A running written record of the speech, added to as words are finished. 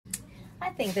I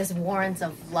think this warrants a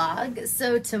vlog.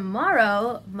 So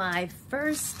tomorrow, my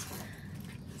first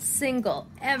single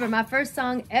ever, my first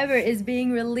song ever is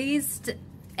being released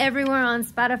everywhere on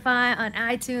Spotify, on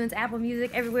iTunes, Apple Music,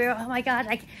 everywhere. Oh my God,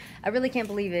 I really can't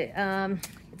believe it.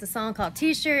 It's a song called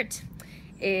T-Shirt.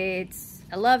 It's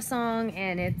a love song,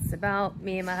 and it's about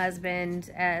me and my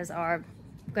husband, as are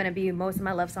gonna be most of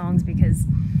my love songs, because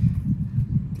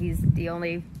he's the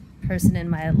only person in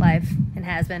my life and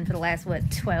has been for the last,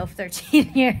 what, 12,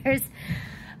 13 years.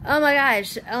 Oh my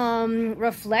gosh.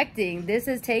 Reflecting. This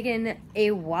has taken a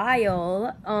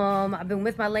while. I've been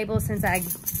with my label since I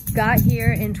got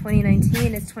here in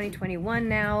 2019. It's 2021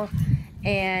 now.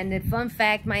 And fun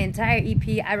fact, my entire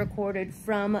EP I recorded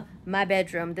from my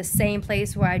bedroom, the same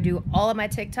place where I do all of my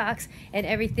TikToks and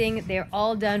everything. They're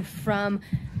all done from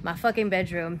my fucking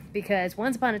bedroom, because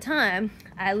once upon a time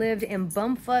I lived in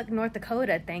bumfuck North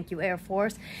Dakota. Thank you, Air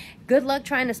Force. Good luck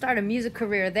trying to start a music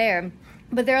career there.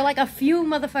 But there are like a few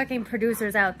motherfucking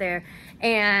producers out there,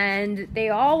 and they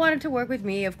all wanted to work with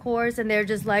me, of course, and they're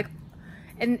just like,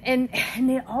 and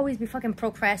they'd always be fucking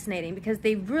procrastinating because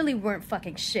they really weren't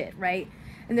fucking shit, right?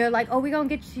 And they're like, oh, we gonna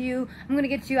get you, I'm gonna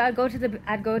get you. I'd go to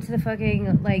the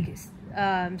fucking like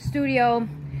studio,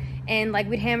 and like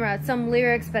we'd hammer out some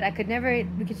lyrics, but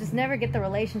we could just never get the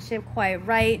relationship quite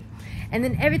right. And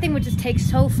then everything would just take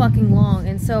so fucking long.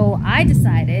 And so I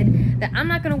decided that I'm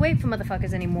not gonna wait for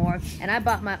motherfuckers anymore. And I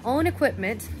bought my own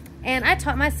equipment, and I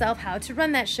taught myself how to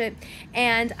run that shit.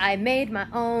 And I made my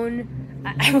own,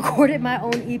 I recorded my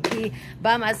own EP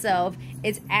by myself.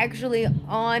 It's actually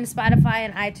on Spotify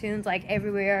and iTunes, like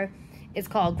everywhere. It's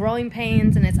called Growing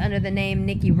Pains, and it's under the name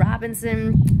Nikki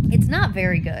Robinson. It's not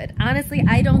very good. Honestly,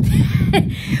 I don't...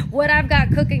 What I've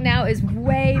got cooking now is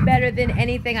way better than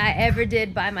anything I ever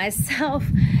did by myself.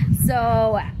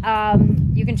 So,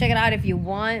 you can check it out if you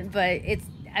want, but it's...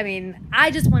 I mean, I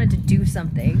just wanted to do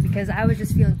something because I was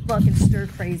just feeling fucking stir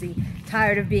crazy,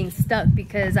 tired of being stuck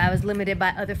because I was limited by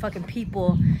other fucking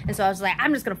people. And so I was like,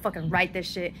 I'm just gonna fucking write this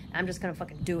shit. I'm just gonna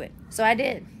fucking do it. So I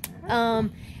did.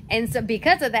 And so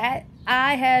because of that,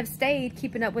 I have stayed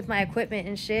keeping up with my equipment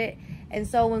and shit. And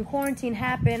so when quarantine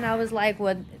happened, I was like,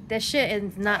 well, this shit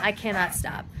is not, I cannot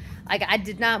stop. Like, I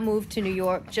did not move to New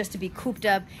York just to be cooped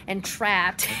up and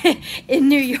trapped in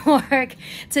New York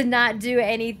to not do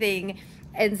anything.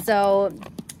 And so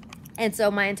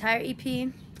my entire EP,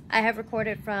 I have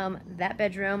recorded from that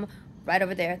bedroom right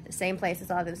over there, the same place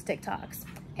as all those TikToks.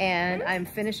 And I'm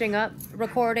finishing up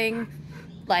recording,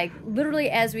 like literally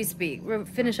as we speak. We're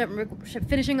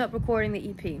finishing up recording the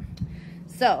EP.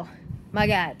 So, my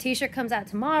God, T-shirt comes out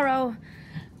tomorrow.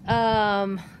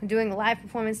 Doing a live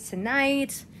performance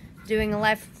tonight. Doing a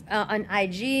live on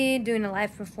IG. Doing a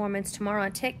live performance tomorrow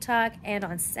on TikTok and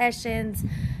on Sessions.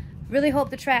 Really hope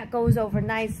the track goes over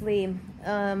nicely.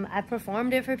 I've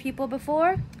performed it for people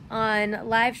before on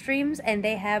live streams, and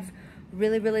they have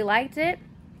really, really liked it.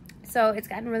 So it's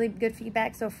gotten really good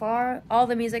feedback so far. All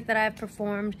the music that I've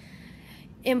performed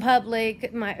in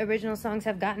public, my original songs,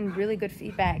 have gotten really good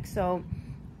feedback. So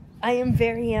I am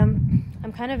very,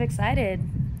 I'm kind of excited.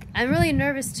 I'm really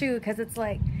nervous too, because it's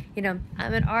like, you know,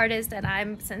 I'm an artist and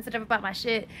I'm sensitive about my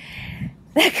shit,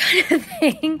 that kind of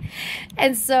thing.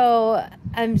 And so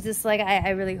I'm just like, I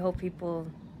really hope people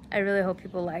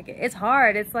like it. It's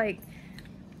hard. It's like,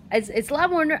 it's a lot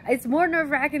more, it's more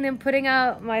nerve-wracking than putting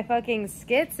out my fucking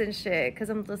skits and shit, because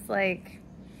I'm just like,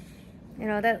 you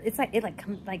know, that it's like,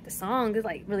 like the song is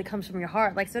like really comes from your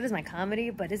heart. Like, so does my comedy,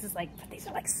 but it's just like, but these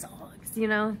are like songs, you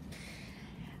know?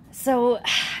 So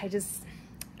I just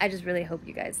really hope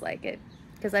you guys like it,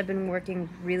 because I've been working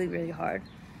really, really hard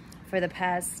for the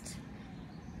past,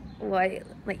 what,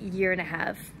 like a year and a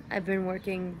half. I've been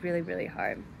working really, really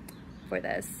hard for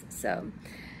this. So,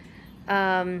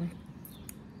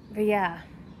 but yeah,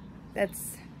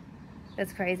 that's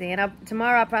crazy. And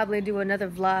tomorrow I'll probably do another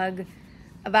vlog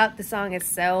about the song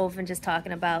itself and just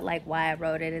talking about like why I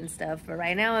wrote it and stuff. But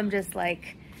right now I'm just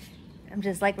like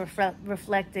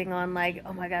reflecting on like,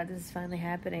 oh my God, this is finally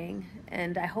happening.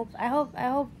 And I hope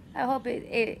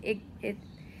it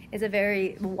is a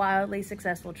very wildly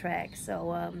successful track.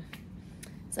 So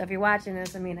so if you're watching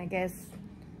this, I mean, I guess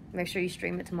make sure you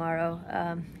stream it tomorrow.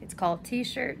 It's called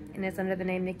T-shirt, and it's under the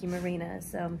name Nikki Marina.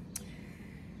 So,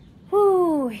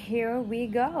 whoo, here we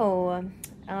go.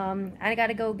 I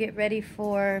gotta go get ready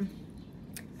for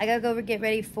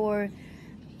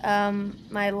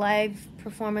my live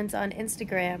performance on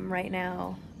Instagram right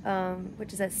now,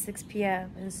 which is at 6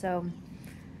 p.m. And so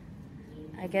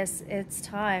I guess it's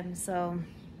time. So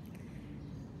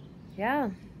yeah,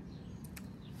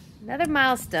 another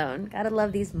milestone. Gotta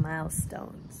love these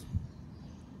milestones.